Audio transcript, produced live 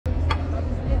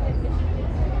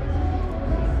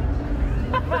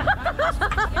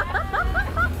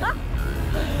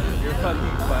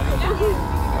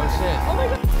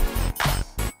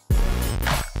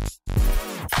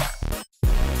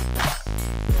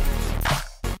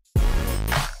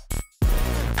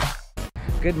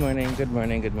Good morning, good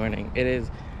morning, good morning. It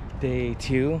is day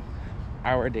 2,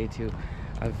 our day 2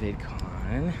 of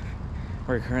Vidcon.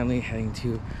 We're currently heading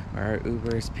to our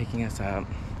Uber's picking us up.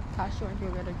 Tashi went to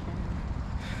go get her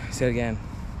camera. Say it again.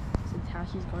 So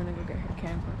Tashi's going to go get her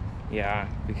camera. Yeah,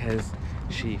 because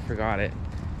she forgot it.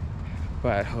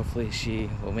 But hopefully she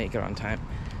will make it on time.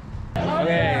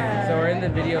 Okay, so we're in the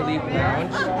Video Leap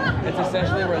Lounge. It's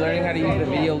essentially we're learning how to use the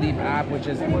Video Leap app, which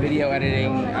is video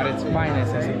editing at its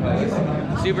finest, I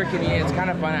suppose. Super convenient. It's kind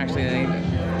of fun, actually.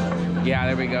 Yeah,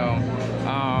 there we go.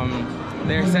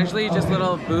 They're essentially just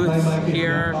little booths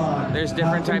here. There's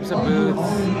different types of booths.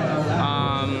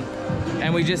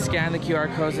 And we just scan the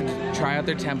QR codes to try out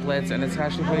their templates, and it's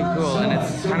actually pretty cool, and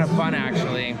it's kind of fun,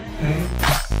 actually.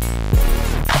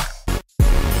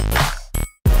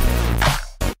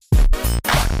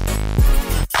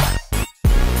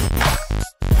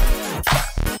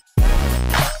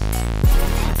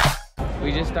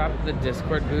 We just stopped at the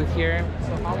Discord booth here,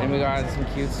 and we got some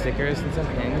cute stickers and some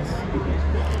pins.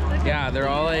 Yeah, they're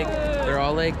all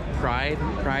like pride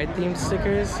themed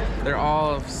stickers. They're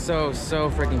all so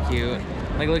freaking cute.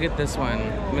 Like, look at this one.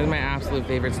 This is my absolute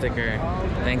favorite sticker.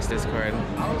 Thanks, Discord.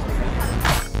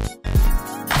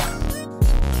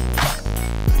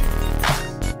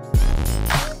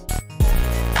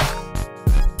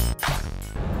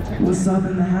 What's up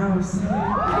in the house?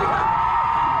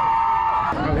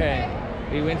 Okay,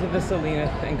 we went to the Selena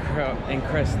and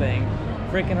Chris thing.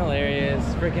 Freaking hilarious,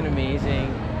 freaking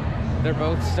amazing. They're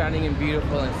both stunning and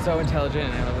beautiful and so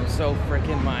intelligent, and I love them so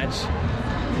freaking much.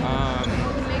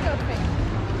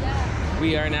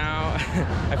 We are now,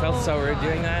 I felt so weird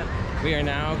doing that. We are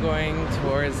now going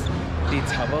towards the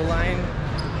Tubbo line.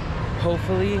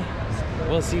 Hopefully,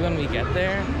 we'll see when we get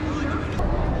there.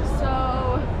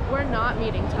 So, we're not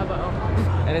meeting Tubbo.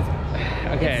 And it's,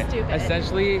 okay, it's stupid.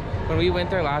 Essentially, when we went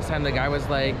there last time, the guy was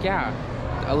like, yeah,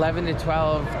 11 to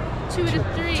 12. 2 to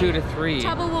 3. 2 to 3.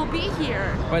 Tubbo will be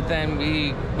here. But then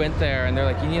we went there and they're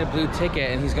like, you need a blue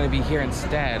ticket and he's gonna be here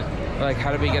instead. We're like,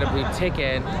 how do we get a blue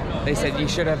ticket? They said, you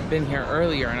should have been here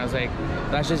earlier. And I was like,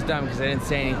 that's just dumb because I didn't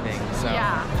say anything, so.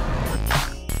 Yeah.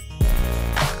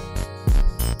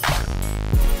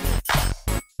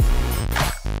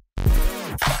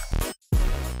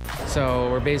 So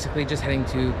we're basically just heading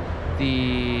to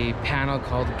the panel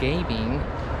called Gaming.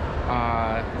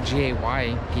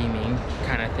 G-A-Y, gaming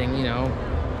kind of thing, you know,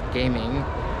 gaming.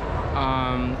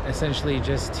 Essentially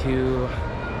just to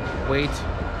wait.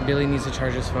 Billy needs to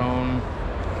charge his phone.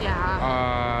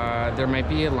 Yeah. There might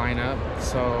be a lineup,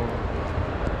 so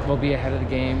we'll be ahead of the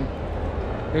game.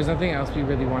 There's nothing else we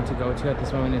really want to go to at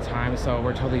this moment in time, so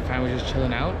we're totally fine. We're just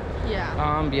chilling out.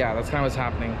 Yeah. Yeah, that's kind of what's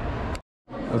happening.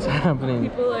 What's happening?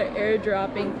 People are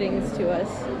airdropping things to us.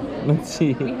 Let's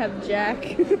see. We have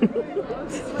Jack.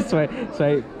 swipe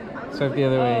the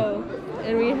other way.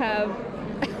 And we have...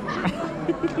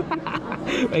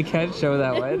 I can't show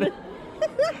that one.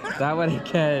 That one I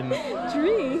can.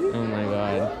 Tree. Oh my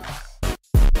god.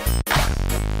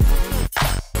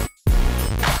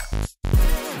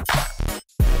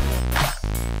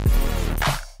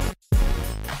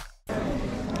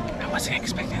 I wasn't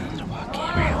expecting them to walk in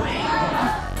right away.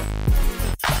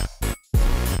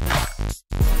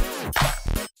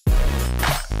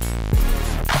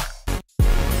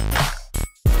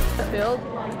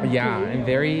 Yeah, I'm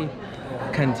very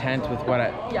content with what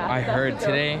I heard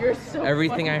today.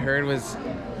 Everything I heard was,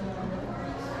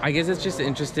 I guess it's just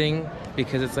interesting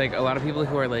because it's like a lot of people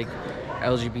who are like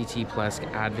LGBT plus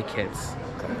advocates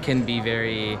can be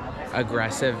very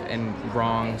aggressive and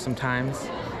wrong sometimes,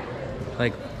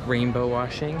 like rainbow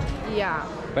washing. Yeah.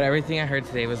 But everything I heard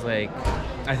today was like,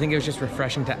 I think it was just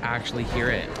refreshing to actually hear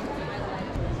it.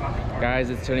 Guys,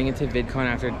 it's turning into VidCon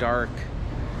after dark.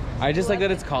 I just like that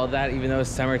it's called that even though it's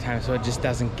summertime, so it just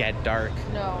doesn't get dark.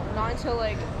 No, not until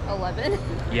like 11.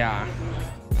 Yeah.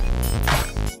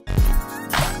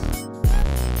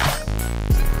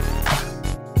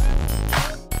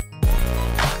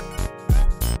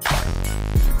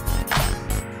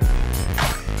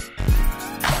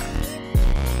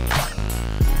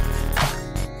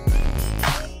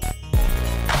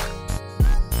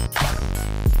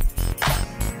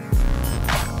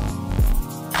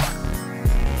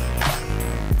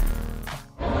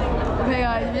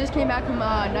 We just came back from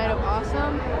Night of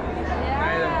Awesome.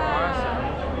 Night of Awesome.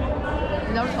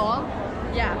 Is that what it's called?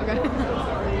 Yeah. Okay.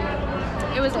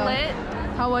 It was lit.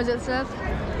 How was it, Seth?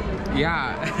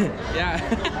 Yeah. Yeah.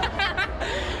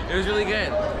 It was really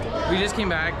good. We just came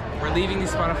back. We're leaving the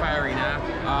Spotify Arena.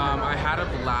 I had a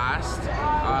blast.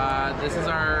 This is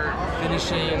our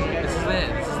finishing. This is it.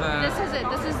 This is the. This is it.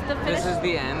 This is the finish. This is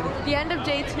the end. The end of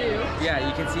day 2. Yeah,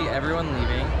 you can see everyone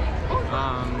leaving.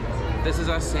 This is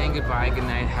us saying goodbye, good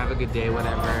night, have a good day,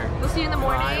 whatever. We'll see you in the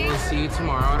morning. Bye. We'll see you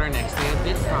tomorrow at our next day at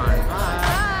Vidcon.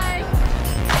 Bye.